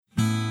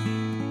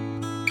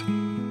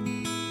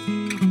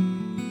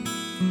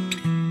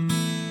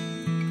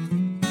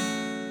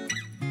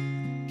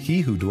He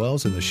who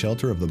dwells in the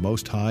shelter of the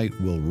Most High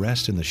will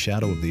rest in the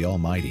shadow of the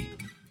Almighty.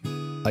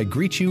 I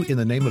greet you in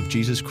the name of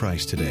Jesus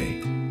Christ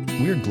today.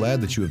 We are glad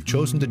that you have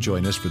chosen to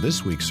join us for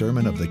this week's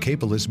sermon of the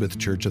Cape Elizabeth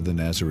Church of the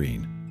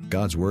Nazarene.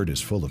 God's Word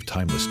is full of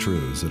timeless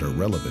truths that are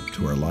relevant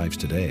to our lives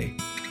today.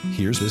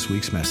 Here's this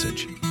week's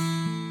message.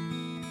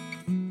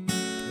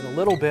 In a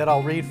little bit,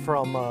 I'll read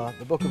from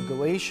the book of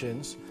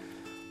Galatians.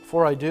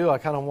 Before I do, I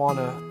kind of want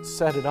to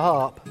set it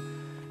up.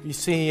 You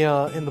see,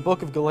 in the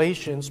book of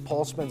Galatians,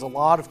 Paul spends a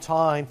lot of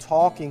time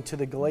talking to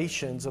the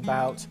Galatians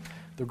about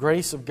the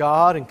grace of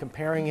God and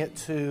comparing it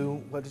to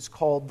what is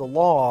called the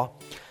law.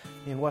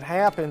 And what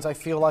happens, I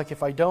feel like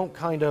if I don't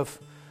kind of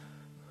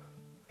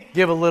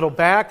give a little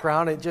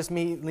background, it just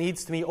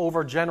leads to me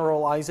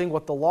overgeneralizing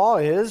what the law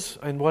is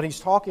and what he's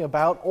talking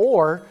about,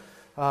 or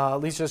at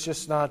least it's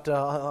just not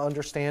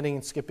understanding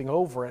and skipping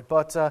over it.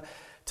 But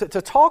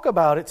to talk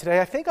about it today,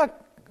 I think I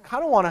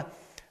kind of want to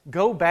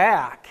go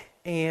back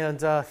and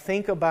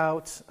think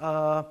about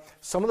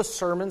some of the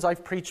sermons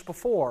I've preached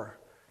before.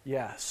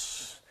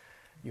 Yes,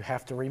 you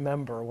have to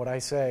remember what I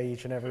say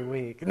each and every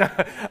week.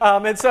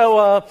 And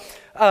so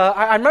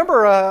I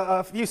remember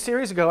a few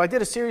series ago, I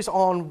did a series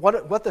on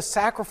what the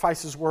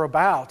sacrifices were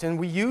about. And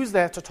we used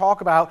that to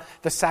talk about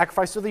the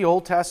sacrifice of the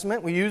Old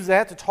Testament. We used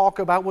that to talk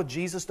about what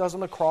Jesus does on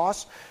the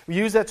cross. We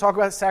used that to talk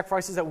about the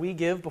sacrifices that we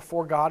give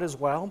before God as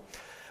well.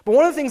 But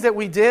one of the things that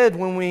we did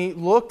when we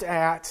looked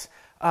at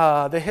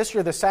the history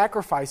of the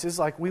sacrifices,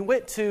 like we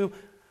went to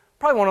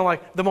probably one of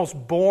the most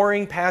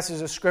boring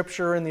passages of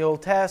Scripture in the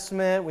Old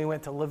Testament. We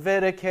went to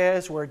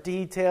Leviticus, where it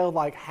detailed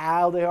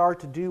how they are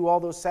to do all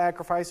those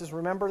sacrifices.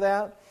 Remember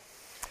that?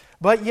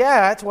 But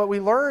yet, what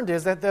we learned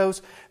is that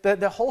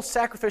the whole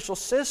sacrificial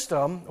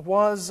system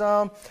was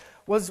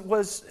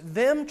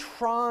them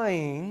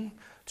trying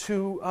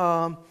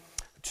to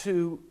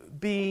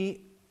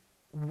be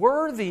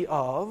worthy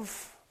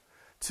of,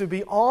 to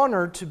be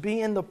honored, to be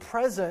in the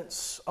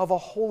presence of a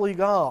holy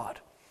God.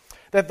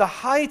 That the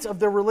height of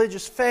their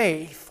religious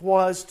faith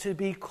was to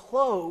be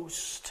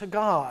close to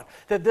God.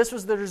 That this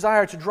was their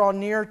desire to draw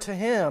near to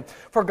Him.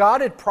 For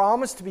God had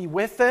promised to be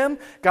with them.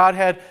 God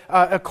had,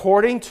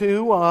 according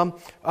to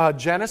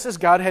Genesis,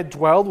 God had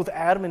dwelled with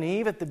Adam and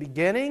Eve at the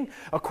beginning.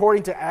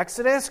 According to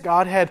Exodus,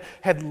 God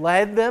had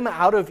led them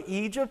out of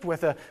Egypt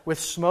with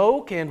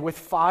smoke and with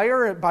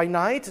fire by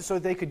night so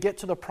they could get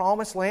to the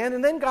promised land.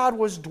 And then God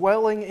was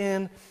dwelling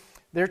in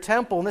their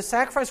temple. And the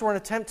sacrifices were an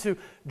attempt to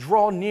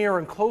draw near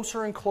and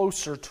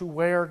closer to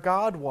where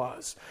God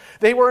was.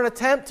 They were an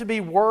attempt to be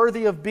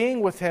worthy of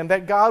being with Him,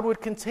 that God would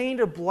continue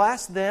to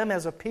bless them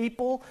as a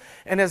people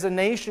and as a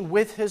nation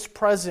with His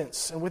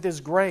presence and with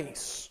His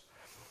grace.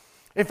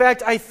 In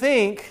fact, I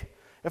think,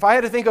 if I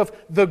had to think of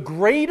the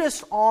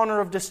greatest honor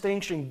of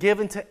distinction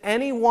given to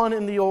anyone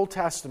in the Old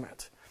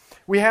Testament,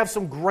 we have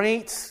some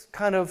great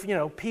kind of,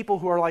 people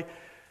who are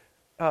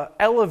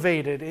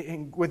elevated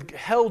and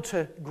held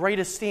to great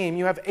esteem.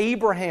 You have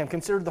Abraham,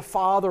 considered the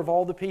father of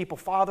all the people.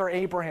 Father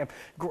Abraham,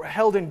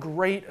 held in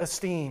great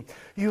esteem.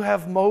 You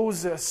have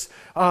Moses,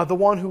 the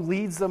one who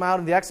leads them out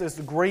in the Exodus,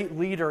 the great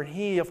leader. And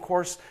he, of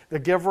course, the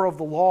giver of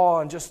the law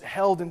and just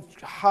held in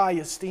high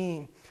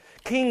esteem.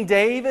 King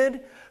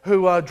David,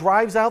 who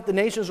drives out the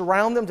nations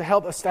around them to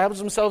help establish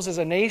themselves as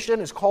a nation,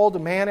 is called a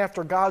man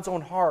after God's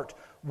own heart.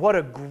 What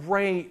a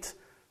great,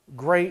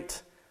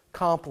 great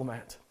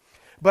compliment.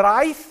 But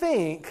I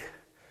think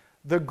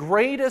the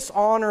greatest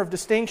honor of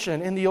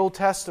distinction in the Old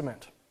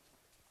Testament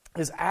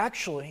is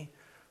actually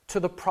to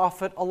the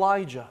prophet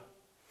Elijah.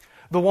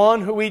 The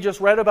one who we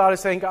just read about is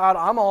saying, God,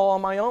 I'm all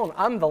on my own.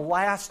 I'm the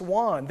last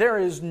one. There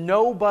is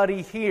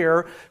nobody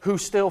here who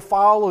still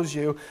follows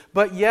you.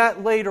 But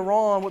yet later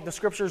on, what the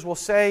Scriptures will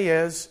say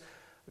is,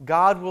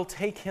 God will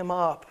take him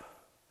up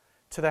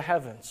to the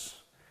heavens.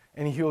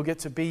 And he will get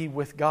to be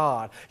with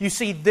God. You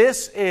see,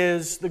 this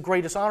is the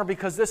greatest honor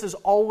because this has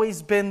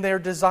always been their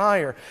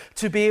desire,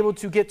 to be able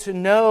to get to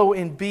know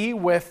and be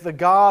with the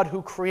God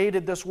who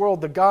created this world,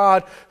 the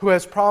God who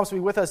has promised to be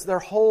with us. The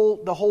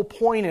whole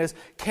point is,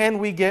 can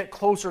we get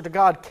closer to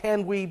God?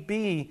 Can we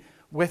be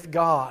with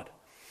God?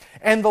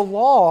 And the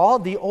law,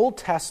 the Old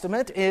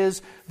Testament,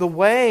 is the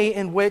way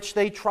in which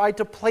they tried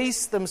to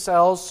place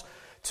themselves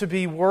to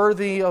be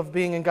worthy of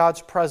being in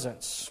God's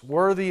presence,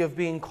 worthy of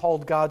being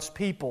called God's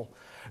people.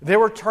 There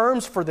were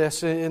terms for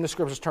this in the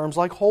Scriptures, terms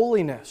like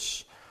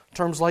holiness,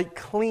 terms like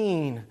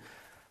clean,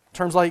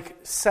 terms like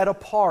set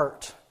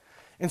apart.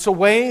 And so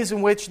ways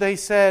in which they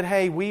said,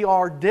 hey, we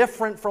are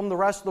different from the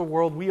rest of the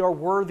world. We are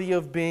worthy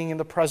of being in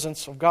the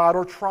presence of God,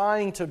 or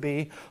trying to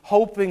be,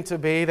 hoping to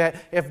be, that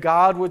if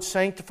God would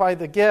sanctify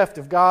the gift,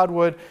 if God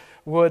would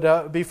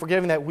be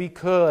forgiving, that we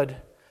could,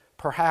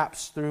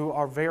 perhaps through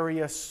our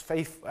various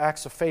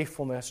acts of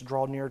faithfulness,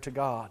 draw near to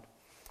God.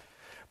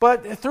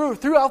 But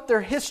throughout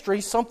their history,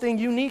 something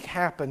unique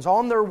happens.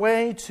 On their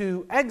way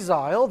to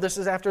exile, this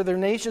is after their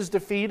nation is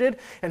defeated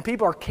and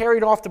people are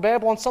carried off to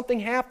Babylon,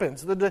 something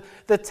happens.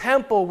 The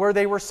temple where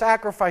they were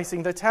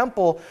sacrificing, the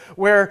temple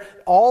where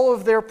all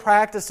of their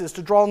practices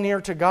to draw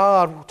near to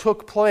God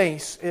took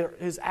place,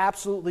 is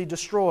absolutely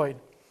destroyed.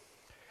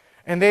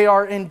 And they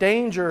are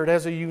endangered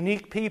as a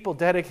unique people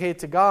dedicated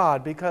to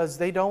God because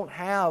they don't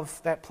have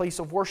that place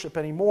of worship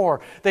anymore.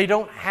 They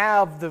don't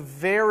have the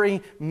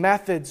very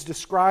methods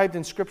described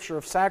in Scripture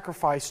of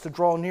sacrifice to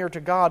draw near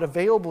to God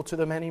available to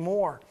them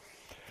anymore.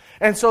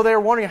 And so they're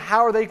wondering,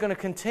 how are they going to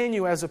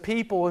continue as a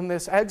people in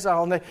this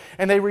exile?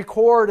 And they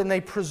record and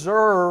they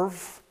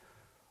preserve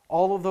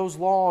all of those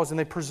laws and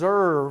they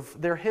preserve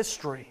their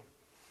history.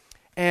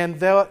 And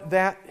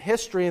that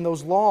history and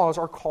those laws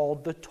are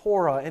called the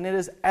Torah. And it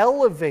is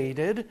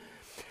elevated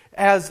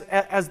as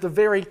the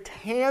very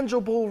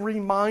tangible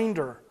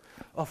reminder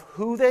of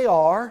who they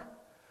are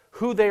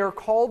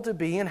called to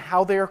be, and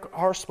how they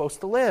are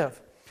supposed to live.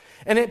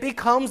 And it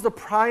becomes the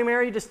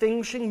primary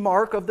distinguishing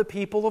mark of the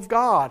people of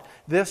God.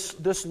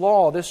 This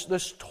law,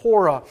 this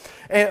Torah.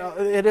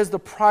 It is the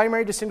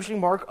primary distinguishing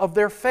mark of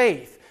their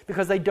faith,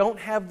 because they don't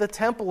have the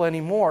temple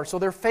anymore. So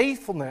their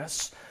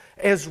faithfulness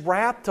is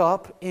wrapped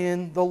up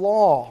in the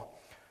law.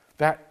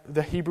 That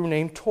the Hebrew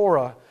name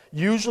Torah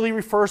usually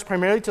refers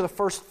primarily to the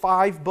first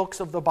 5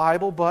 books of the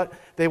Bible, but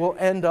they will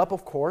end up,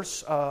 of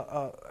course,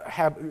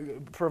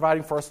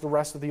 providing for us the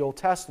rest of the Old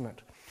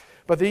Testament.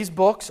 But these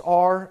books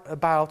are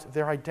about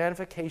their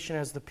identification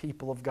as the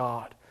people of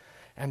God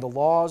and the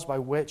laws by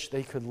which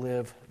they could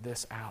live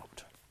this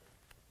out.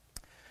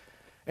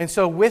 And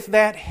so with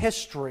that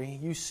history,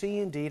 you see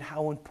indeed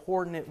how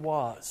important it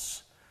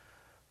was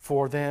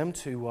for them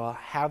to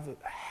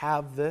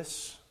have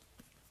this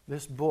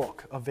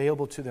book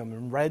available to them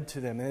and read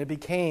to them. And it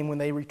became, when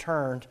they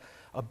returned,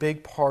 a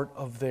big part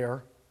of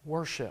their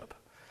worship.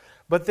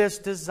 But this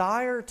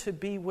desire to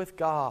be with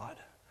God,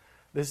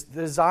 this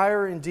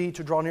desire indeed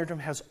to draw near to Him,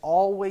 has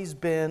always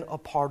been a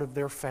part of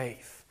their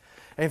faith.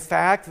 In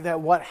fact, that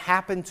what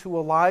happened to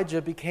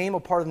Elijah became a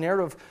part of the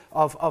narrative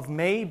of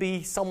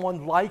maybe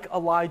someone like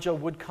Elijah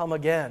would come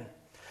again.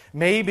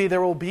 Maybe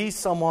there will be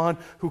someone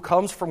who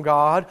comes from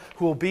God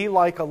who will be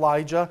like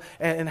Elijah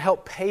and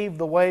help pave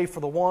the way for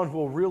the one who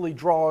will really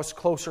draw us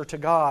closer to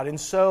God. And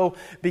so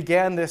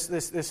began this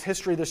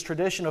history, this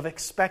tradition of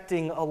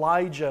expecting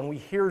Elijah. And we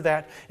hear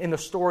that in the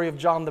story of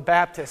John the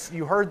Baptist.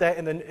 You heard that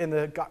in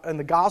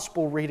the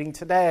gospel reading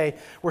today,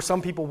 where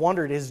some people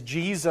wondered, is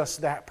Jesus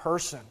that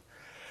person?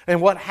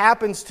 And what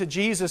happens to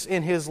Jesus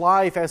in His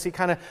life as He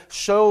kind of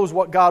shows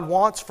what God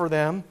wants for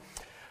them,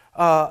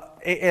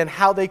 and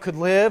how they could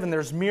live, and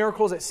there's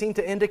miracles that seem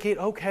to indicate,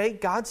 okay,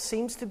 God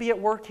seems to be at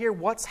work here.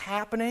 What's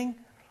happening?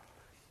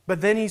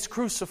 But then He's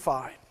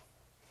crucified.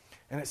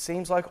 And it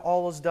seems like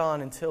all is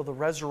done until the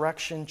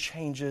resurrection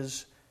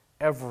changes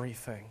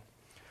everything.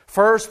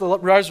 First, the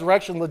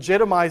resurrection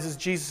legitimizes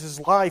Jesus'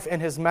 life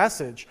and His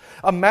message.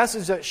 A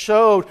message that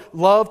showed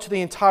love to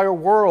the entire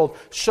world,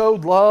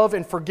 showed love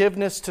and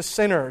forgiveness to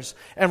sinners,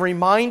 and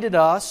reminded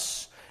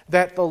us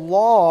that the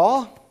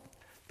law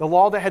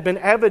that had been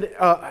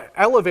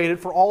elevated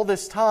for all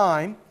this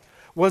time,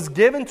 was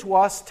given to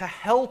us to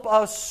help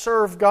us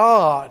serve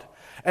God,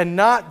 and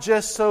not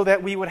just so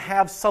that we would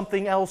have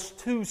something else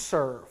to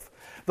serve.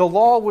 The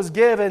law was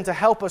given to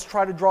help us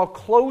try to draw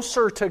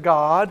closer to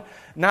God,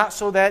 not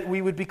so that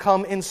we would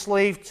become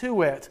enslaved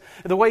to it.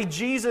 The way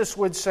Jesus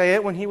would say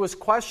it when He was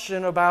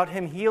questioned about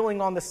Him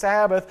healing on the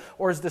Sabbath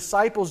or His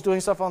disciples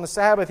doing stuff on the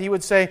Sabbath, He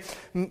would say,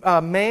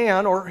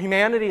 man or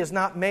humanity is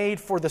not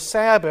made for the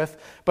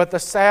Sabbath, but the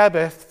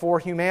Sabbath for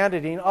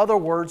humanity. In other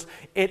words,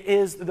 it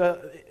is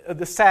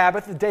the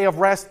Sabbath, the day of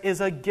rest, is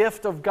a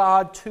gift of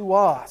God to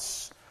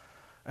us,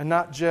 and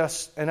not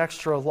just an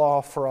extra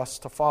law for us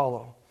to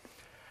follow.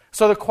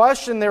 So the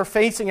question they're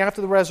facing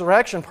after the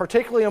resurrection,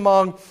 particularly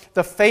among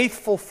the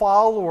faithful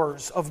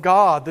followers of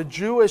God, the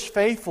Jewish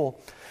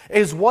faithful,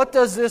 is what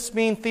does this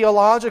mean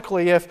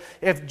theologically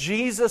if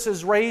Jesus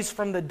is raised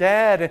from the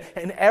dead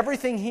and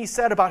everything He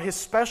said about His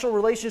special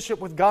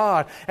relationship with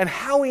God and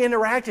how He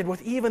interacted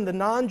with even the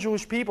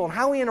non-Jewish people and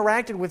how He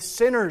interacted with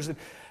sinners. And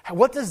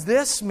what does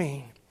this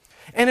mean?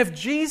 And if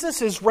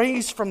Jesus is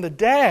raised from the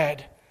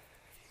dead,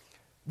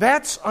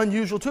 that's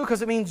unusual too,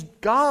 because it means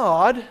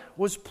God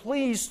was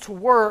pleased to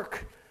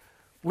work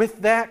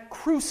with that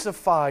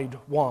crucified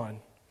one.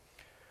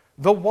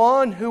 The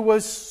one who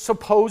was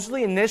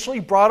supposedly initially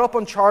brought up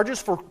on charges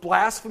for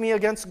blasphemy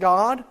against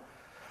God.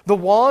 The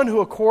one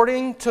who,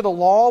 according to the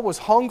law, was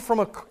hung from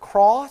a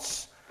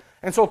cross,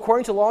 and so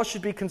according to law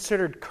should be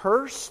considered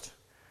cursed.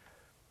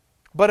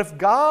 But if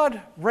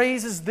God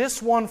raises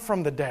this one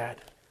from the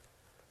dead,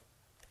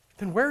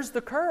 then where's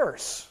the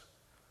curse?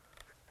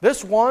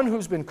 This one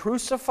who's been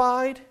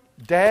crucified,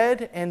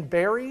 dead, and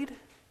buried,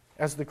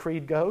 as the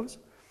creed goes,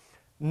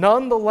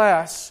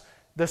 nonetheless,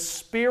 the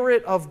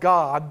Spirit of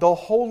God, the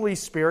Holy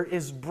Spirit,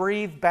 is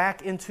breathed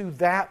back into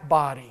that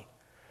body.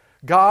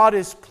 God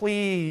is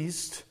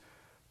pleased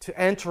to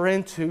enter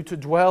into, to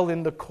dwell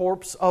in the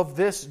corpse of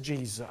this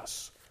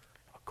Jesus.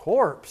 A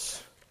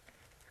corpse.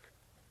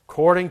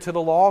 According to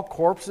the law,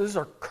 corpses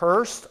are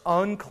cursed,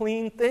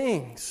 unclean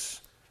things.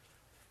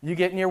 You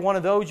get near one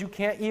of those, you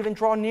can't even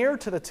draw near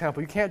to the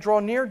temple. You can't draw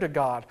near to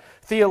God.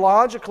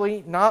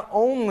 Theologically, not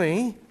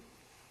only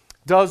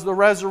does the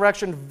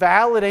resurrection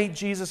validate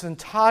Jesus'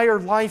 entire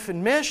life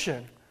and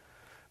mission,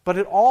 But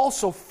it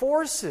also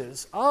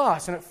forces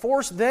us, and it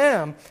forced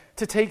them,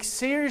 to take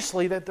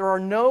seriously that there are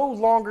no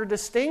longer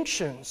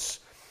distinctions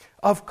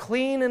of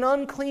clean and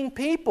unclean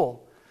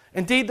people.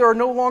 Indeed, there are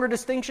no longer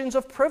distinctions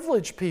of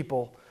privileged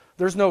people.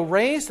 There's no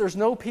race, there's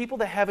no people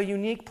that have a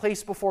unique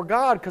place before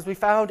God, because we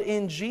found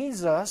in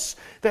Jesus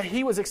that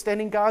He was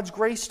extending God's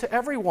grace to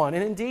everyone.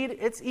 And indeed,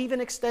 it's even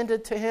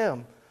extended to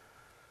Him.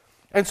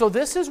 And so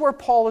this is where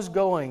Paul is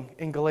going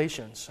in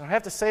Galatians. I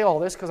have to say all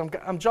this because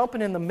I'm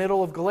jumping in the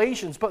middle of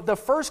Galatians. But the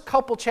first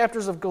couple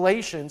chapters of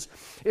Galatians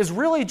is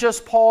really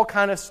just Paul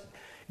kind of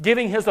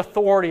giving his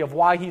authority of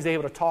why he's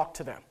able to talk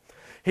to them.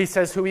 He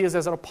says who he is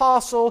as an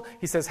apostle.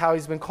 He says how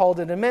he's been called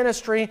into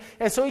ministry.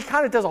 And so he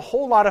kind of does a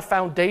whole lot of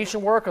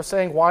foundation work of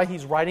saying why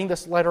he's writing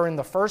this letter in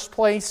the first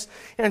place.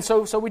 And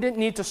so we didn't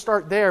need to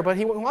start there. But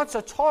he wants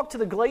to talk to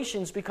the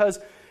Galatians because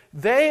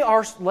they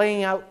are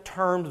laying out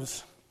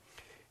terms.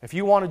 If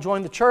you want to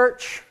join the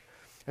church,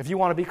 if you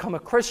want to become a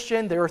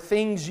Christian, there are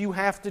things you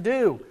have to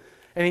do.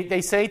 And they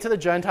say to the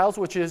Gentiles,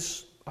 which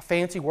is a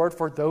fancy word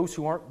for those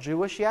who aren't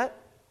Jewish yet,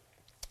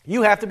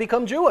 you have to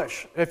become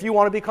Jewish if you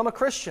want to become a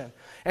Christian.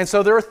 And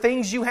so there are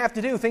things you have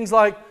to do. Things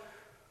like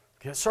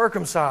get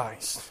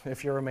circumcised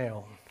if you're a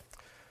male.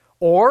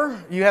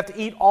 Or you have to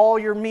eat all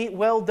your meat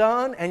well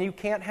done and you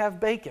can't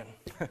have bacon.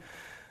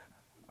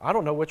 I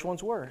don't know which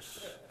one's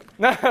worse.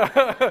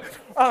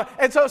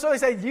 And so they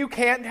say, you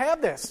can't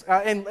have this.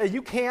 And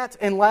you can't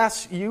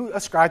unless you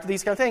ascribe to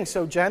these kind of things.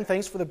 So Jen,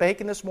 thanks for the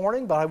bacon this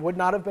morning, but I would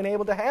not have been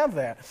able to have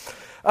that.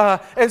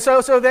 And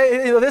so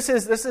they, this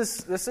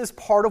is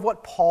part of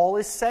what Paul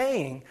is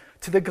saying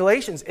to the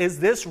Galatians. Is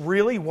this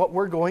really what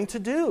we're going to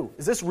do?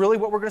 Is this really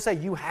what we're going to say?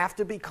 You have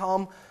to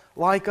become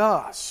like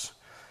us.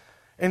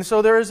 And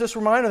so there is this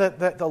reminder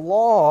that the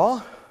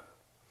law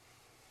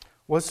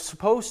was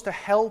supposed to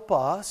help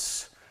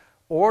us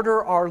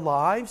order our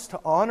lives to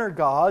honor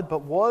God,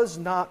 but was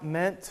not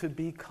meant to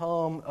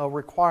become a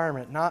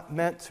requirement, not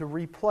meant to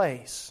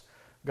replace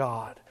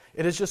God.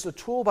 It is just a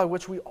tool by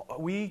which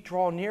we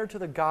draw near to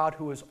the God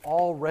who has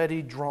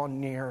already drawn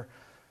near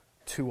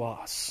to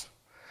us.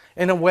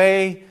 In a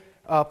way,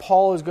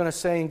 Paul is going to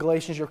say in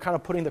Galatians, you're kind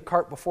of putting the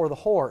cart before the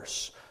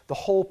horse. The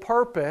whole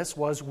purpose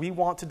was we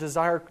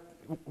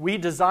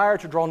desire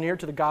to draw near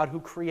to the God who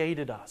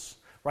created us.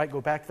 Right?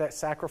 Go back to that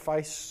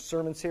sacrifice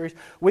sermon series.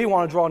 We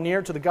want to draw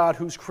near to the God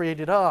who's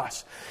created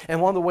us.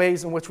 And one of the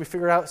ways in which we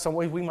figured out some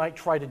ways we might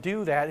try to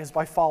do that is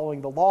by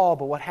following the law.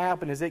 But what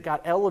happened is it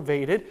got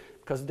elevated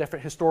because of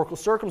different historical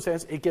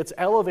circumstances. It gets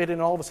elevated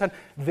and all of a sudden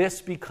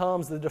this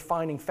becomes the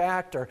defining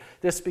factor.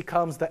 This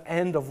becomes the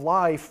end of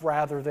life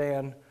rather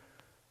than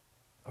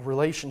a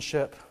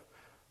relationship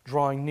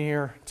drawing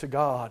near to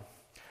God.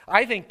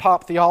 I think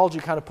pop theology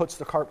kind of puts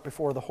the cart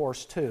before the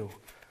horse too.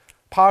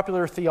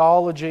 Popular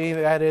theology,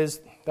 that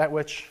is that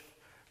which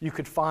you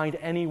could find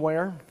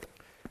anywhere.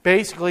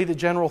 Basically, the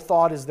general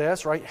thought is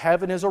this, right?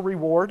 Heaven is a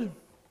reward.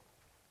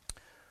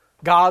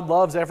 God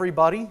loves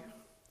everybody.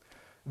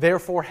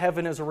 Therefore,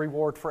 heaven is a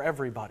reward for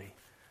everybody.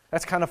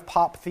 That's kind of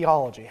pop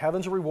theology.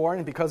 Heaven's a reward,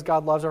 and because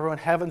God loves everyone,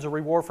 heaven's a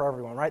reward for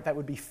everyone, right? That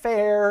would be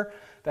fair.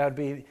 That would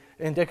be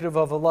indicative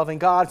of a loving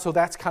God. So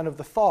that's kind of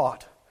the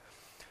thought.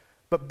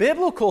 But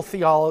biblical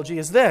theology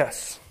is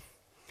this.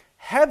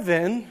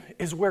 Heaven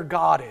is where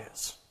God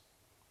is.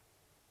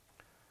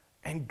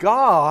 And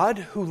God,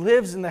 who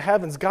lives in the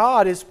heavens,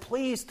 God is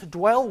pleased to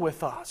dwell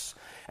with us.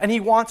 And He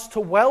wants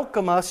to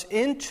welcome us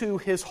into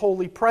His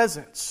holy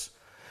presence.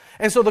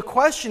 And so the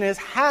question is,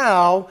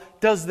 how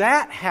does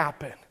that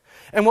happen?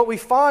 And what we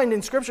find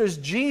in Scripture is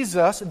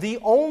Jesus, the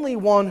only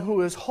one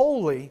who is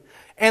holy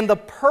and the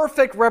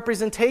perfect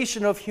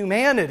representation of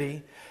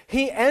humanity,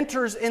 He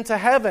enters into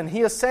heaven.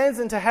 He ascends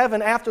into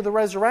heaven after the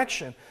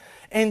resurrection.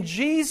 And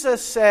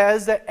Jesus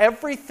says that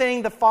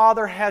everything the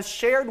Father has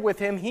shared with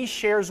Him, He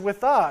shares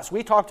with us.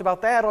 We talked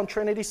about that on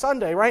Trinity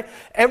Sunday, right?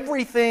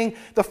 Everything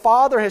the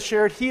Father has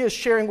shared, He is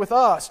sharing with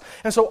us.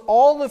 And so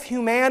all of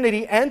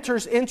humanity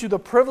enters into the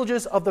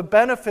privileges of the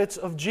benefits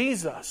of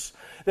Jesus.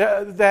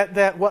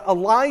 That what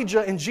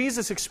Elijah and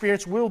Jesus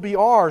experienced will be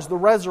ours, the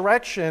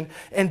resurrection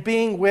and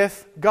being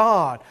with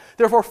God.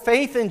 Therefore,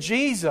 faith in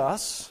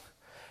Jesus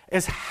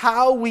is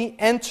how we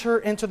enter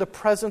into the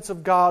presence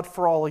of God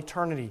for all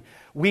eternity.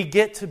 We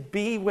get to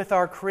be with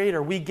our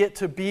Creator. We get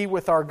to be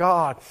with our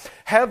God.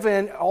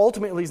 Heaven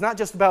ultimately is not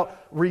just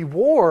about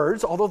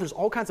rewards, although there's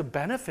all kinds of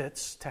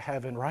benefits to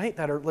heaven, right,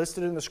 that are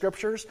listed in the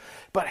Scriptures.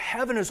 But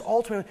heaven is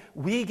ultimately,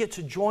 we get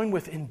to join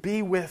with and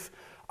be with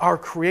our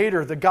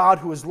Creator, the God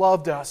who has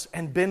loved us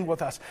and been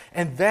with us.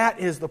 And that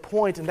is the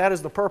point, and that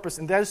is the purpose,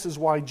 and this is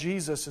why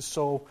Jesus is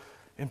so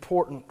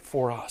important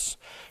for us.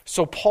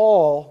 So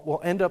Paul will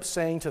end up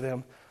saying to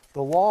them,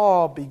 the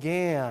law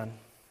began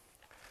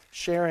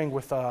sharing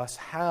with us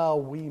how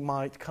we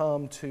might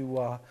come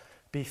to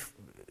be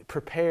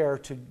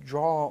prepared to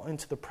draw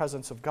into the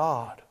presence of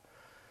God.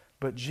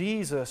 But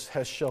Jesus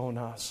has shown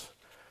us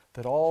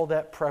that all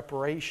that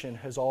preparation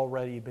has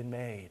already been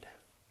made.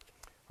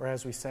 Or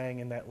as we sang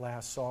in that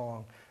last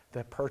song,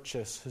 that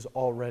purchase has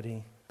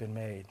already been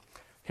made.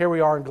 Here we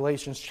are in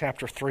Galatians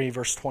chapter 3,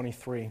 verse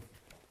 23.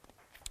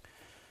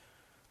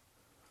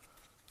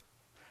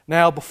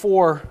 Now,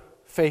 before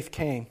faith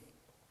came,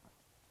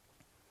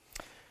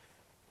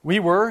 we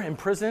were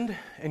imprisoned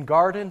and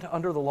guarded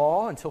under the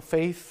law until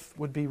faith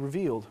would be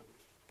revealed.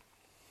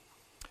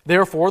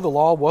 Therefore, the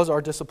law was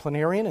our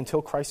disciplinarian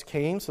until Christ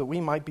came so that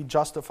we might be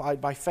justified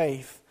by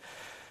faith.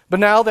 But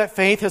now that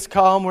faith has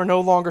come, we're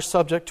no longer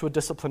subject to a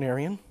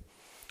disciplinarian.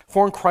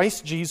 For in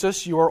Christ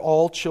Jesus, you are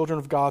all children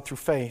of God through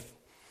faith.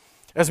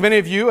 As many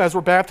of you, as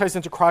were baptized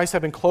into Christ,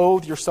 have been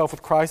clothed yourself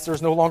with Christ. There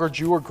is no longer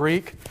Jew or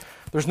Greek.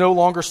 There's no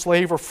longer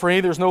slave or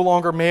free. There's no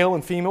longer male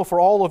and female, for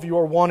all of you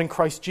are one in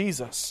Christ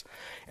Jesus.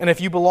 And if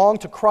you belong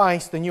to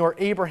Christ, then you are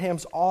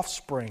Abraham's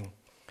offspring,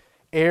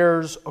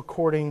 heirs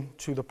according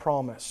to the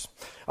promise.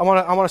 I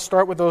want to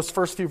start with those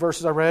first few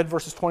verses I read,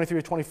 verses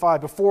 23 to 25.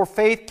 Before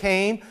faith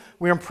came,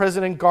 we were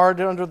imprisoned and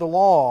guarded under the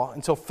law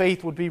until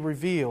faith would be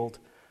revealed.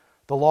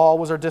 The law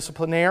was our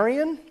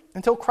disciplinarian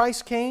until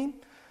Christ came,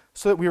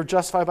 so that we were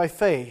justified by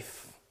faith.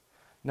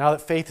 Now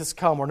that faith has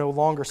come, we're no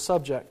longer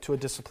subject to a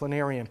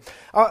disciplinarian.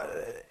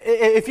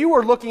 If you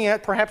were looking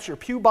at perhaps your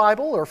Pew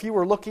Bible, or if you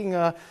were looking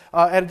at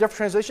a different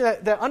translation,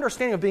 that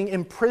understanding of being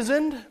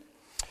imprisoned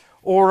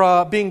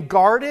or being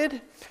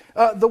guarded,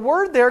 the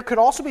word there could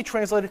also be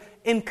translated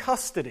in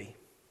custody.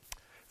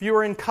 If you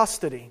were in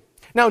custody.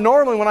 Now,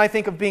 normally when I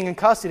think of being in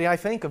custody, I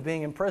think of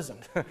being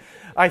imprisoned.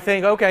 I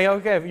think, okay,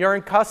 if you're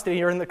in custody,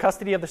 you're in the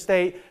custody of the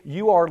state,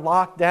 you are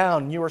locked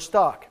down, you are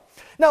stuck.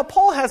 Now,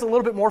 Paul has a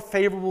little bit more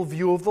favorable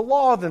view of the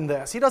law than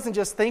this. He doesn't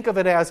just think of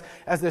it as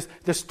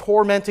this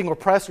tormenting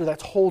oppressor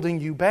that's holding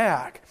you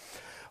back.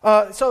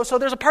 So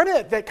there's a part of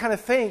it that kind of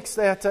thinks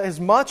that as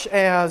much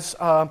as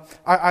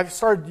I've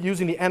started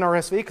using the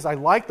NRSV because I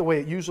like the way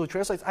it usually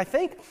translates, I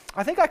think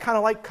I kind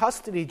of like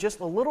custody just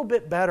a little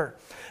bit better.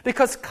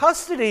 Because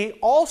custody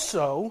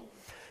also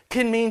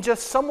can mean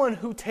just someone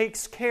who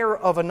takes care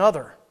of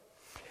another.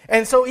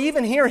 And so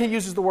even here he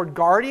uses the word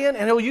guardian,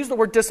 and he'll use the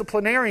word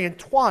disciplinarian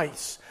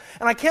twice.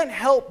 And I can't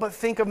help but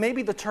think of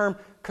maybe the term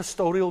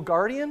custodial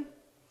guardian.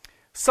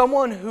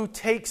 Someone who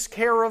takes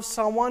care of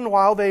someone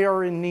while they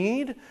are in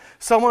need.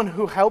 Someone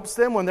who helps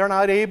them when they're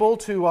not able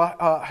to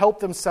help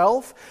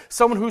themselves.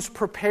 Someone who's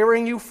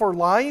preparing you for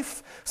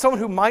life. Someone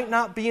who might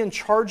not be in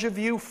charge of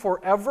you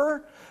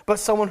forever, but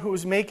someone who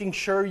is making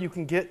sure you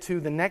can get to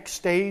the next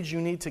stage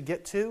you need to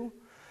get to.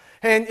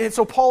 And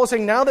so Paul is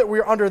saying now that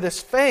we're under this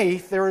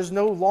faith, there is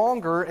no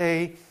longer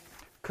a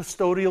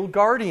custodial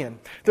guardian.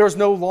 There is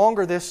no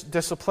longer this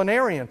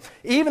disciplinarian.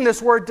 Even this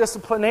word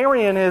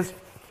disciplinarian is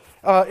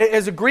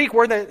a Greek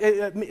word that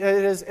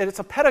it's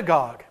a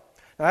pedagogue.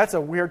 Now that's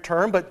a weird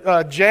term,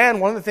 but Jan,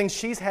 one of the things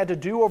she's had to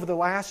do over the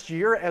last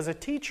year as a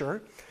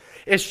teacher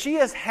is she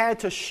has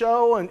had to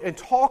show and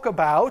talk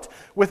about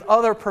with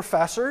other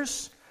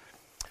professors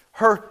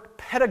her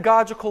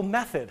pedagogical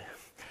method.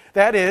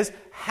 That is,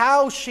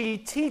 how she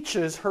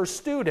teaches her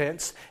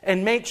students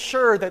and makes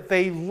sure that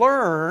they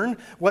learn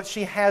what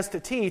she has to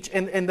teach.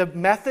 And the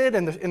method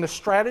and the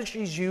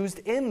strategies used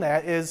in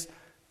that is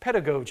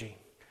pedagogy.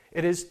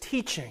 It is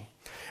teaching.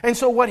 And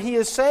so what he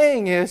is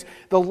saying is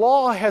the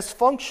law has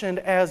functioned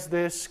as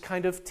this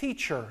kind of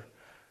teacher,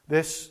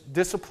 this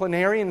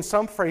disciplinarian in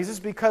some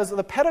phrases, because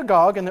the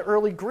pedagogue in the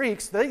early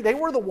Greeks, they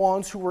were the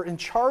ones who were in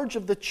charge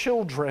of the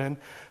children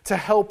to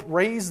help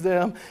raise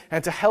them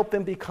and to help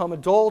them become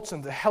adults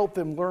and to help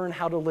them learn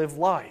how to live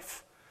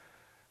life.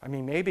 I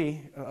mean,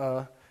 maybe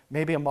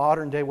a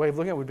modern day way of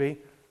looking at it would be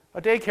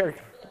a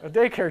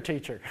daycare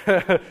teacher,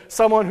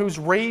 someone who's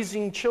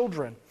raising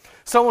children,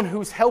 someone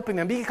who's helping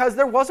them, because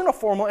there wasn't a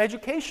formal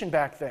education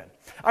back then.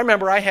 I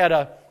remember I had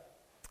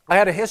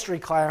a history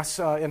class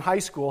in high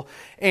school,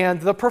 and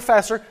the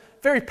professor,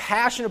 very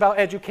passionate about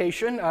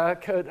education,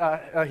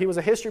 he was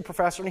a history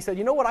professor, and he said,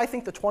 you know what I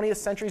think the 20th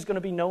century is going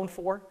to be known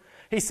for?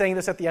 He's saying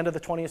this at the end of the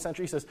 20th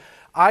century. He says,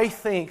 I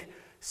think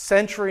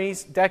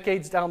centuries,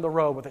 decades down the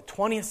road, what the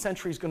 20th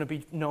century is going to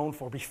be known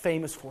for, be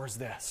famous for is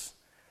this: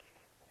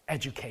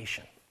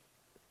 education.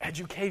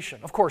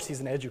 Education. Of course, he's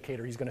an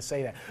educator. He's going to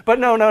say that. But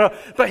no.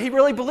 But he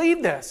really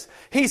believed this.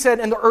 He said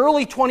in the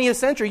early 20th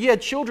century, you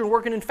had children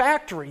working in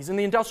factories in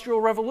the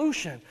Industrial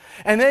Revolution.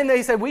 And then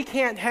they said, we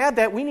can't have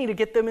that. We need to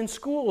get them in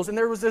schools. And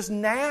there was this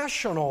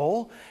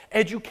national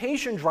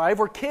education drive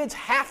where kids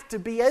have to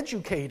be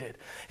educated.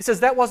 He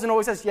says that wasn't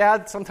always this.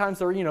 Yeah, sometimes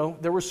there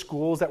were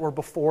schools that were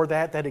before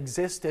that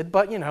existed.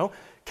 But,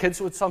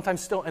 kids would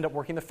sometimes still end up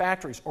working in the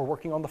factories or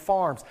working on the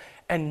farms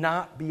and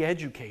not be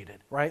educated,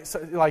 right?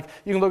 So, like,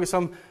 you can look at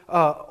some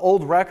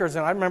old records,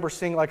 and I remember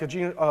seeing like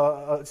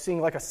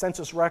a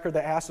census record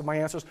that asked my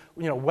ancestors,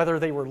 whether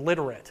they were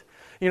literate.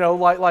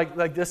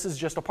 Like this is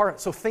just a part of it.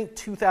 So think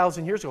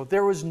 2,000 years ago,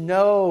 there was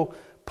no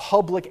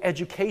public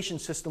education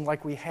system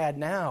like we had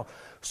now.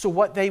 So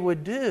what they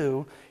would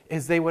do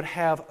is they would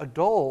have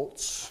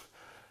adults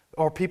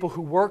or people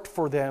who worked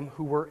for them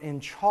who were in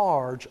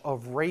charge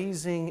of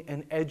raising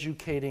and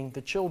educating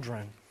the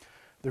children.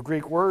 The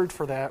Greek word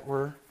for that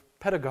were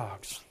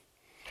pedagogues.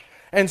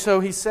 And so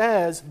he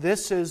says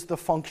this is the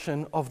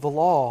function of the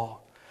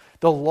law.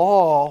 The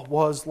law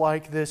was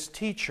like this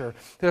teacher,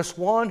 this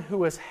one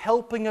who is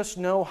helping us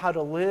know how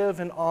to live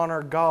and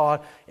honor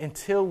God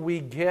until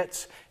we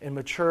get and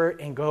mature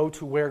and go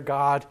to where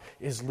God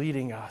is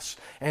leading us.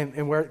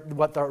 And where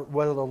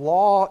the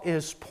law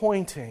is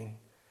pointing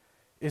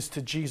is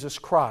to Jesus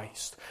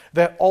Christ.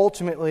 That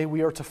ultimately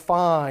we are to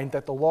find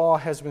that the law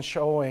has been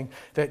showing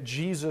that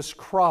Jesus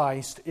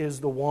Christ is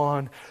the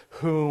one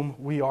whom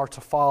we are to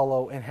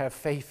follow and have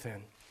faith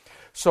in.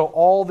 So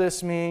all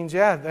this means,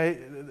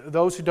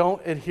 those who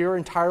don't adhere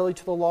entirely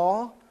to the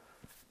law,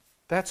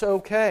 that's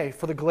okay.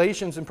 For the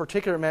Galatians in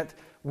particular, it meant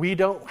we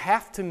don't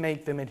have to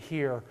make them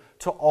adhere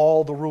to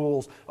all the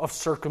rules of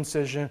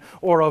circumcision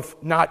or of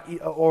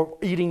or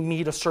eating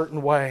meat a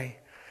certain way.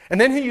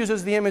 And then he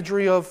uses the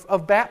imagery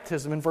of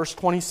baptism in verse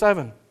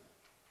 27.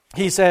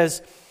 He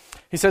says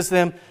to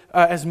them,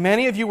 as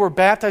many of you were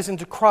baptized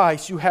into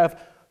Christ, you have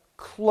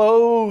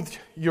clothed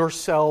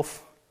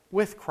yourself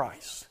with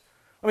Christ.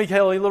 Let me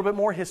tell you a little bit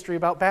more history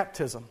about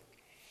baptism.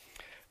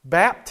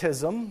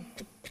 Baptism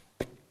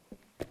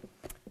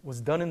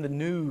was done in the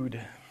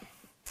nude.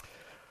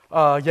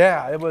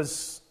 It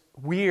was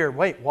weird.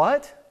 Wait,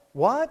 what?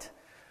 What?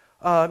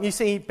 You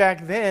see,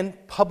 back then,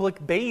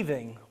 public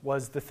bathing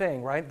was the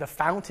thing, right? The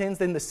fountains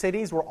in the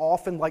cities were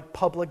often like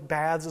public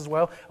baths as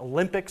well.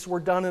 Olympics were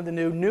done in the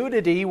nude.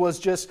 Nudity was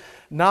just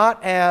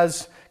not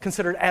as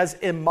considered as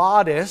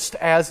immodest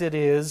as it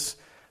is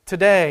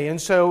today. And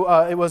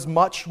so it was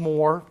much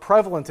more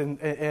prevalent,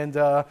 and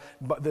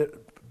the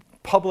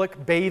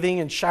public bathing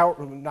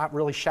and not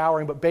really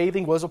showering, but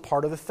bathing was a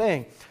part of the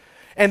thing.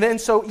 And then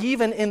so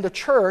even in the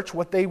church,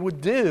 what they would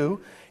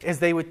do is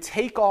they would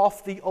take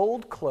off the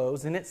old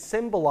clothes, and it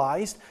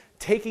symbolized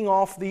taking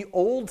off the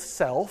old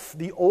self,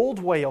 the old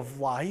way of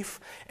life,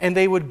 and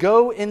they would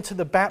go into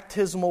the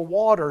baptismal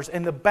waters.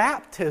 And the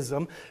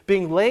baptism,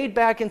 being laid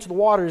back into the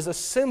water, is a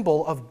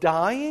symbol of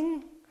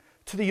dying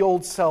to the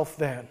old self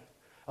then,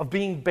 of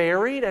being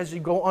buried as you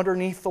go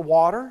underneath the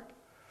water,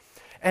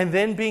 and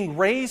then being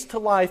raised to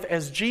life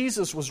as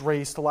Jesus was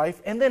raised to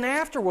life. And then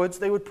afterwards,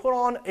 they would put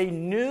on a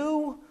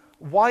new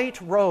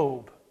white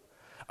robe,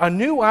 a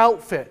new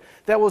outfit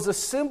that was a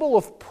symbol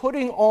of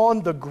putting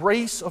on the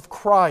grace of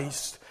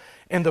Christ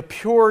and the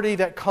purity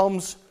that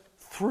comes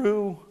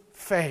through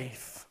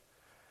faith.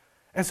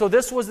 And so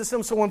this was the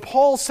symbol. So when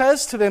Paul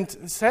says to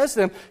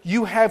them,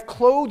 you have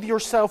clothed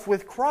yourself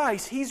with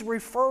Christ, he's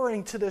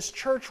referring to this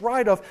church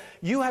rite of,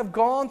 you have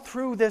gone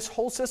through this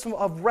whole system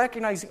of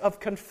recognizing, of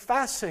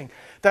confessing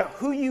that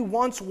who you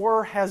once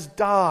were has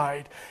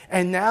died,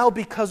 and now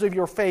because of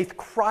your faith,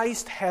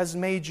 Christ has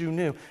made you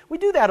new. We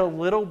do that a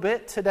little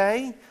bit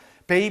today.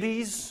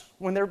 Babies,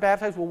 when they're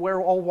baptized, will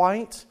wear all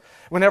white.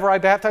 Whenever I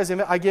baptize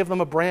them, I give them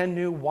a brand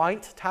new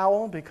white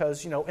towel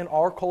because, in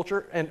our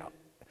culture,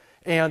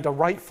 and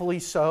rightfully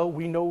so,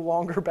 we no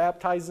longer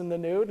baptize in the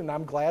nude, and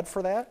I'm glad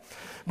for that.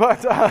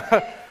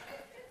 But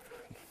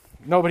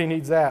nobody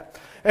needs that.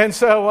 And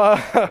so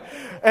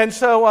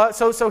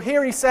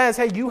here he says,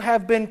 hey, you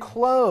have been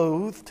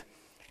clothed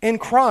in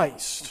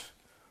Christ.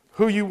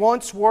 Who you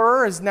once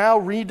were is now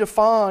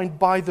redefined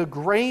by the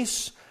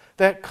grace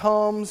that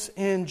comes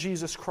in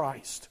Jesus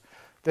Christ.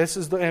 This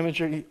is the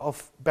imagery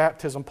of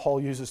baptism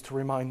Paul uses to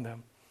remind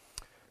them.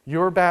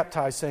 You're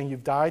baptized, saying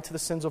you've died to the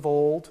sins of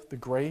old, the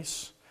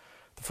grace,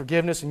 the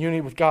forgiveness and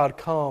unity with God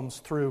comes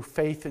through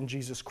faith in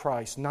Jesus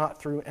Christ, not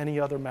through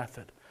any other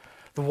method.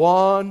 The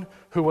one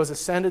who was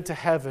ascended to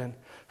heaven,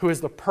 who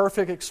is the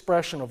perfect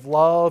expression of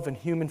love and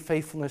human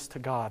faithfulness to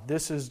God.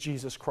 This is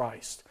Jesus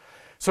Christ.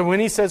 So when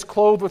he says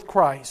clothed with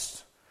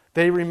Christ,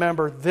 they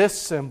remember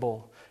this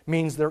symbol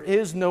means there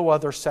is no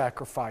other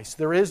sacrifice.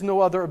 There is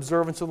no other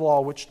observance of the law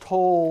which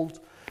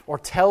told or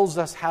tells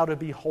us how to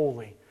be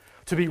holy,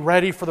 to be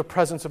ready for the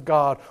presence of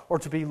God, or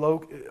to be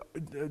or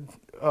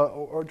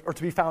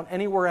to be found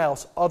anywhere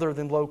else other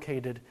than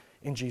located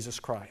in Jesus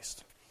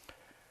Christ.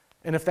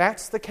 And if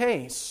that's the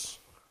case,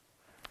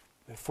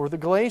 for the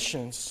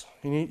Galatians,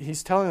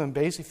 he's telling them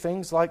basic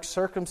things like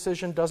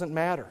circumcision doesn't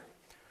matter.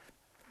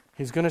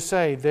 He's going to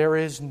say there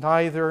is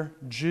neither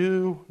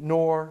Jew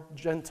nor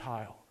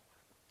Gentile.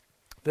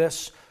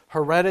 This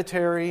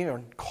hereditary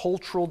or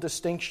cultural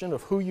distinction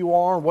of who you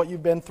are and what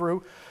you've been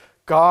through,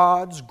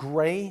 God's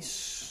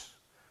grace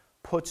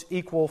puts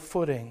equal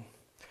footing.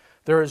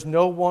 There is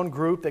no one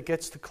group that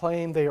gets to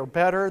claim they are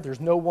better. There's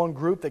no one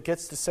group that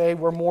gets to say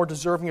we're more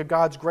deserving of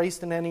God's grace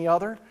than any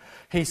other.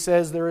 He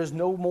says there is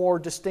no more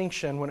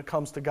distinction when it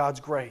comes to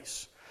God's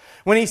grace.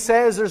 When he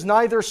says there's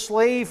neither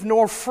slave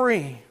nor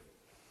free,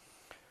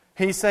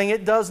 he's saying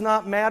it does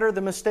not matter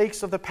the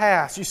mistakes of the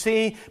past. You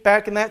see,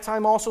 back in that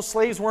time also,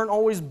 slaves weren't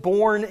always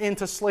born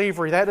into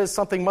slavery. That is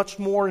something much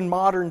more in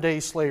modern day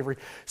slavery.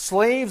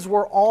 Slaves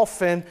were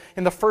often,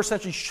 in the first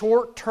century,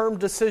 short-term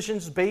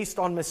decisions based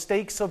on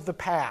mistakes of the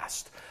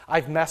past.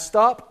 I've messed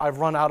up, I've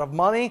run out of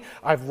money,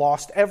 I've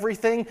lost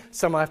everything,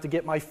 someone have to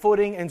get my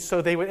footing, and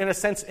so they would, in a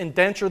sense,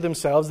 indenture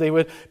themselves. They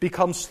would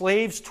become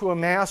slaves to a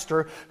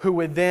master who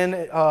would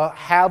then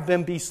have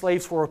them be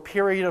slaves for a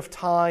period of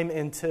time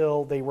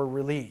until they were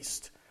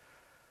released.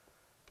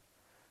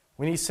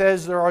 When he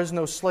says there is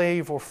no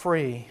slave or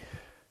free,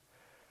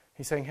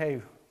 he's saying,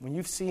 hey, when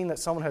you've seen that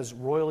someone has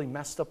royally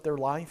messed up their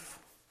life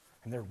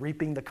and they're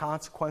reaping the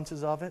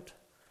consequences of it,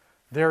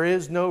 there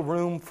is no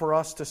room for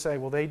us to say,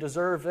 well, they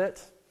deserve it,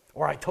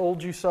 or I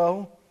told you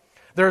so.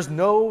 There's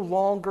no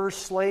longer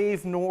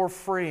slave nor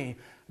free.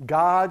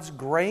 God's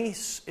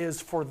grace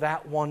is for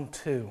that one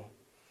too.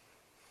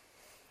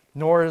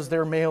 Nor is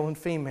there male and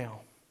female.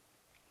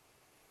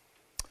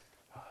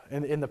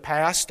 In the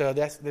past,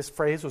 this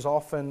phrase was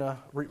often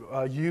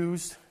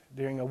used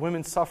during a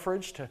women's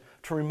suffrage to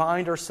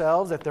remind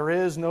ourselves that there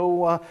is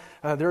no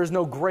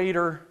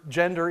greater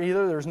gender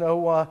either. There's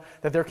no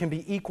that there can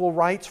be equal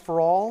rights for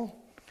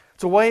all.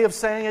 It's a way of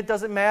saying it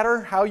doesn't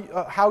matter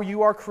how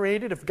you are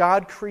created. If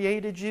God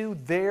created you,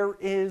 there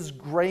is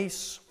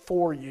grace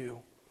for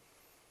you.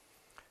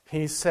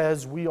 He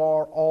says we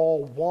are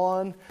all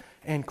one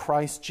in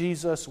Christ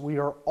Jesus. We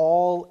are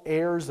all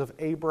heirs of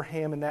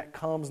Abraham, and that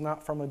comes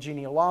not from a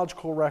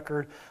genealogical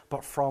record,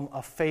 but from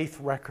a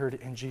faith record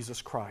in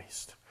Jesus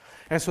Christ.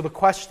 And so the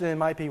question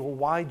might be, well,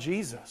 why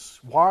Jesus?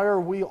 Why are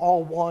we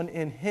all one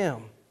in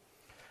Him?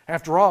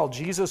 After all,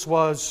 Jesus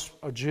was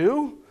a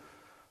Jew.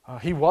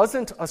 He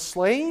wasn't a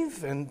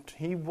slave, and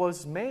He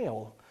was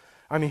male.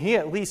 I mean, He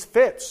at least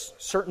fits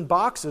certain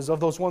boxes of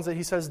those ones that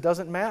He says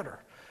doesn't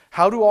matter.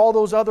 How do all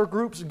those other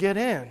groups get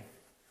in?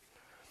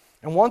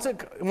 And once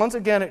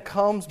again, it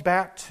comes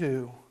back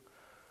to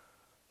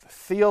the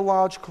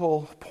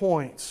theological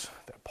points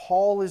that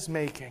Paul is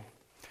making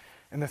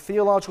and the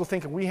theological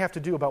thinking we have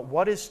to do about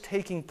what is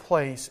taking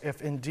place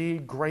if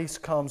indeed grace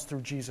comes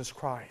through Jesus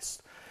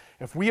Christ.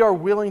 If we are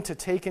willing to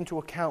take into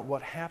account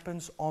what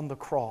happens on the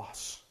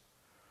cross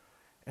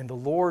and the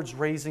Lord's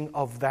raising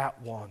of that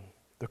one,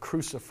 the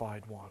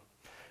crucified one.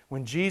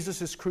 When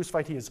Jesus is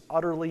crucified, He is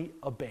utterly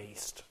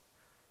abased,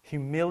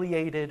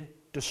 humiliated,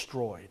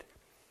 destroyed.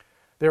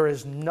 There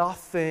is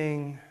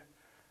nothing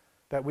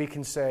that we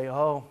can say,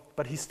 oh,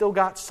 but He still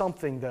got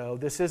something though.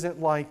 This isn't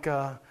like,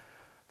 there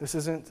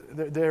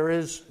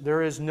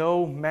is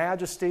no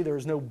majesty, there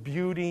is no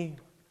beauty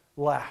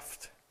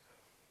left.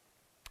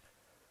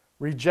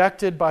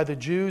 Rejected by the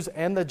Jews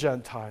and the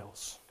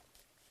Gentiles.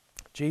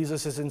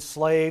 Jesus is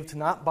enslaved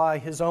not by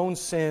His own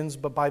sins,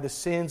 but by the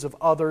sins of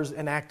others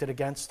enacted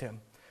against Him,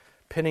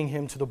 pinning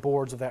Him to the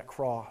boards of that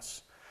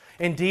cross.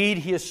 Indeed,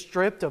 He is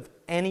stripped of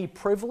any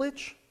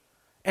privilege,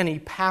 any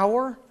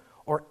power,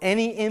 or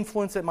any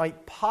influence that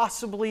might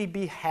possibly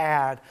be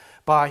had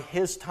by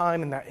His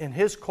time in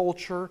His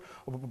culture,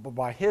 or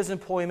by His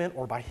employment,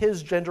 or by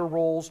His gender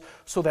roles,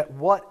 so that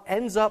what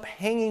ends up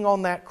hanging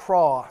on that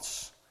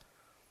cross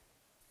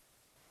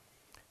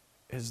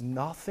is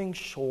nothing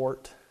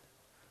short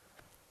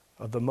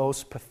of the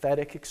most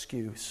pathetic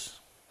excuse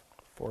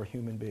for a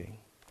human being.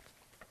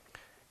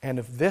 And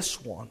if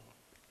this one,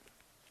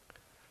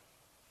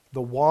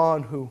 the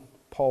one who,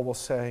 Paul will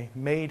say,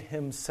 made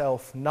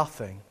Himself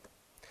nothing,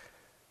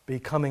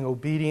 becoming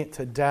obedient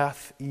to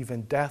death,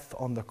 even death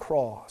on the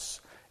cross,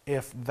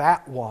 if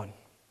that one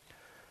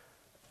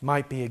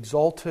might be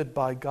exalted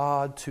by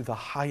God to the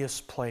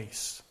highest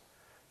place,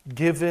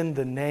 given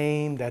the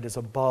name that is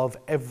above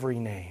every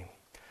name,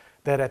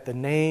 that at the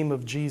name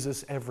of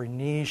Jesus every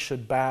knee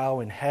should bow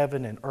in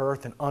heaven and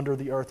earth and under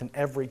the earth, and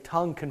every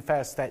tongue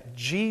confess that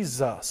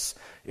Jesus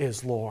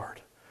is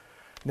Lord,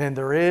 then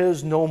there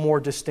is no more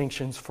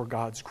distinctions for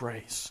God's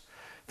grace.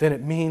 Then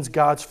it means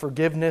God's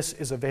forgiveness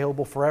is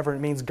available forever.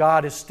 It means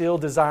God is still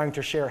desiring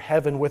to share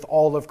heaven with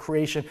all of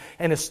creation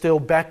and is still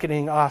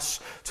beckoning us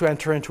to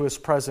enter into His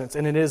presence.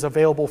 And it is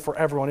available for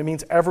everyone. It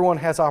means everyone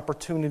has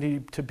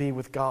opportunity to be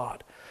with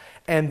God.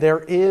 And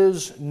there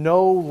is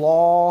no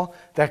law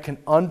that can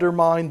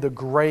undermine the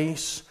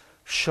grace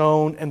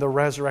shown in the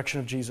resurrection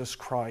of Jesus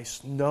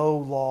Christ. No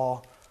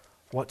law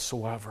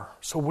whatsoever.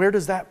 So where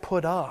does that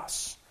put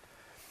us?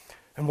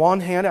 On one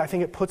hand, I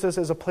think it puts us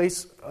as a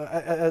place,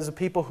 as a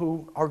people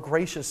who are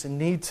gracious and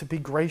need to be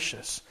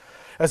gracious.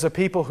 As a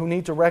people who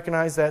need to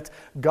recognize that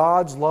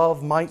God's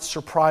love might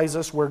surprise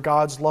us where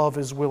God's love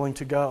is willing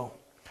to go.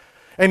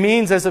 It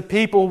means as a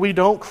people we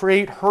don't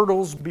create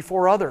hurdles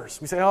before others.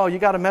 We say, oh, you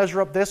got to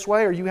measure up this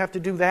way or you have to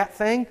do that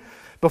thing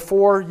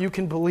before you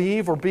can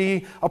believe or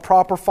be a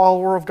proper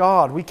follower of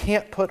God. We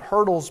can't put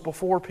hurdles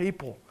before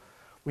people.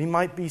 We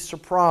might be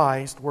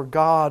surprised where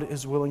God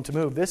is willing to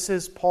move. This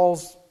is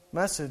Paul's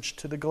message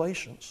to the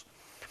Galatians.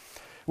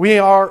 We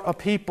are a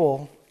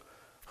people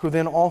who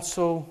then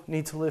also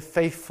need to live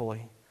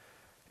faithfully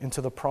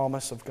into the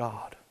promise of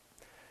God.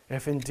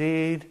 If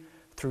indeed,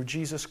 through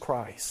Jesus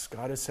Christ,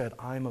 God has said,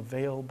 I am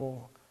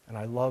available and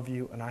I love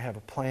you and I have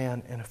a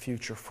plan and a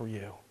future for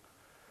you.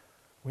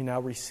 We now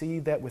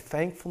receive that with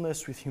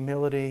thankfulness, with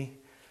humility,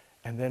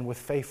 and then with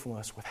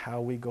faithfulness with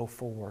how we go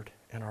forward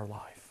in our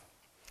life.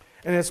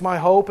 And it's my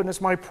hope and it's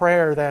my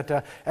prayer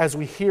that as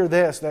we hear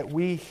this, that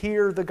we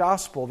hear the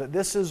gospel, that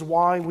this is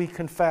why we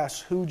confess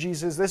who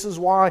Jesus is. This is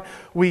why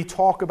we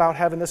talk about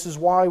heaven. This is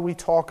why we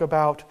talk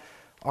about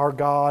our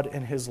God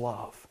and His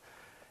love.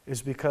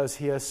 Is because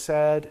He has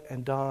said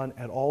and done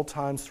at all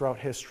times throughout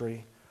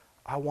history,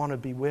 I want to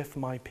be with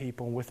my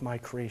people and with my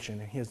creation.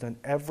 And He has done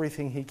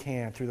everything He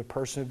can through the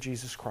person of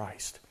Jesus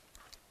Christ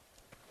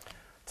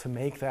to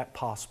make that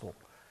possible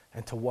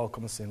and to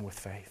welcome us in with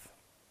faith.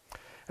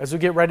 As we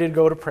get ready to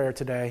go to prayer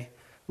today,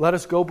 let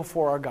us go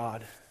before our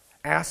God,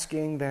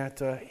 asking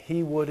that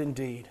He would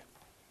indeed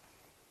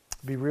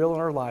be real in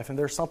our life. And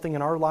there's something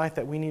in our life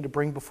that we need to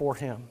bring before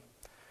Him.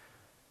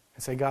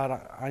 And say, God,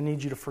 I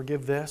need you to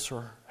forgive this,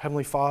 or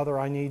Heavenly Father,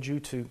 I need you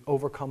to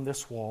overcome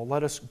this wall.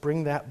 Let us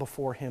bring that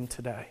before Him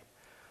today.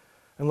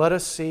 And let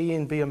us see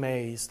and be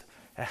amazed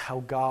at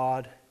how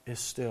God is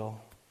still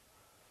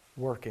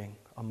working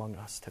among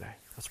us today.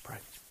 Let's pray.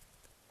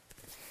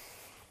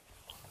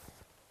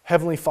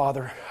 Heavenly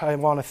Father, I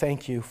want to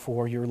thank you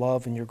for your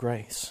love and your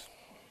grace.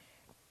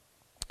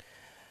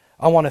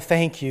 I want to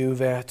thank you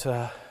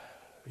that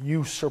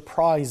you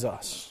surprise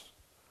us.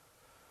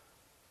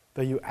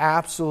 That you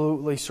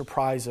absolutely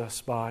surprise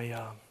us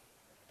by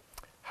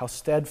how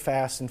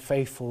steadfast and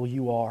faithful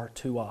you are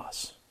to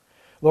us.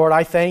 Lord,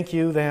 I thank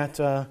you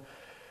that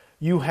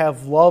you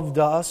have loved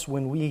us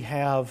when we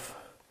have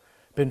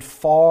been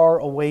far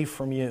away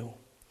from you.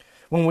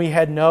 When we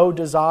had no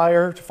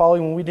desire to follow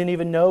you, when we didn't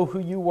even know who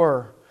you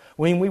were.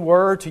 When we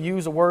were, to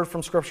use a word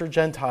from Scripture,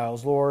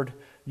 Gentiles, Lord,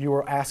 you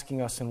were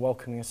asking us and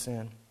welcoming us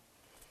in.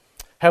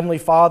 Heavenly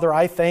Father,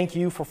 I thank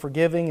you for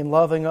forgiving and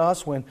loving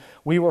us when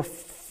we were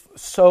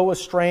so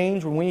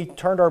estranged, when we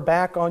turned our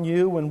back on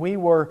you, when we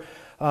were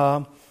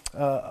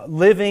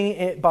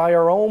living by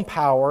our own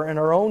power and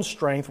our own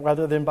strength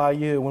rather than by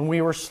you, when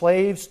we were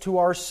slaves to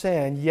our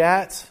sin.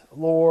 Yet,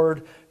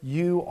 Lord,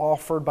 you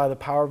offered by the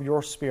power of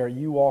your Spirit,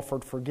 you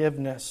offered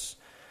forgiveness,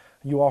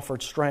 you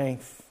offered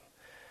strength.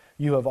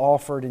 You have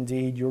offered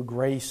indeed your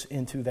grace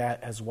into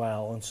that as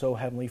well. And so,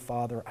 Heavenly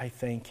Father, I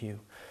thank you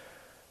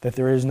that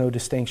there is no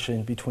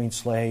distinction between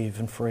slave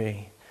and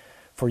free,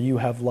 for you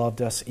have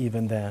loved us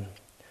even then.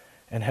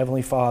 And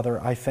Heavenly Father,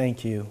 I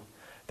thank you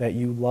that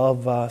you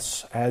love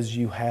us as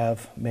you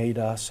have made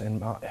us.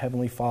 And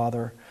Heavenly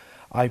Father,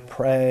 I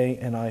pray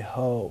and I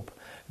hope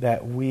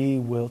that we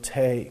will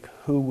take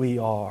who we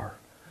are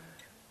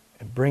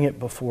and bring it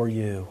before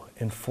you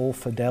in full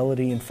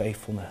fidelity and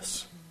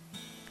faithfulness.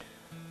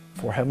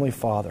 For Heavenly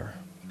Father,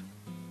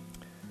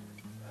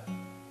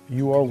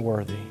 you are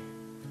worthy,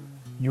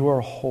 you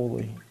are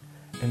holy,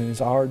 and it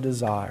is our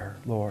desire,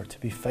 Lord, to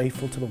be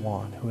faithful to the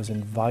one who has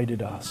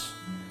invited us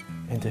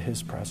into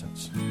His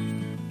presence.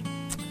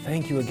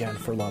 Thank you again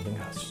for loving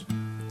us.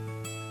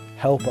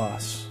 Help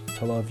us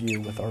to love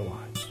you with our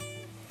lives.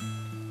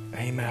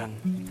 Amen.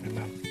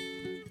 Amen.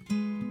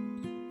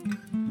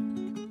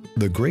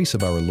 The grace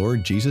of our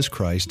Lord Jesus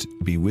Christ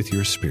be with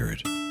your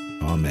spirit.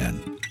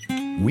 Amen.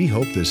 We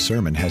hope this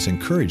sermon has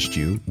encouraged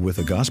you with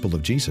the gospel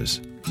of Jesus.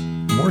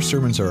 More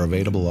sermons are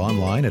available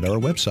online at our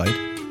website,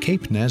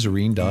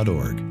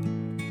 capenazarene.org.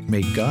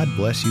 May God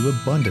bless you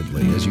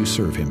abundantly as you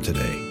serve Him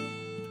today.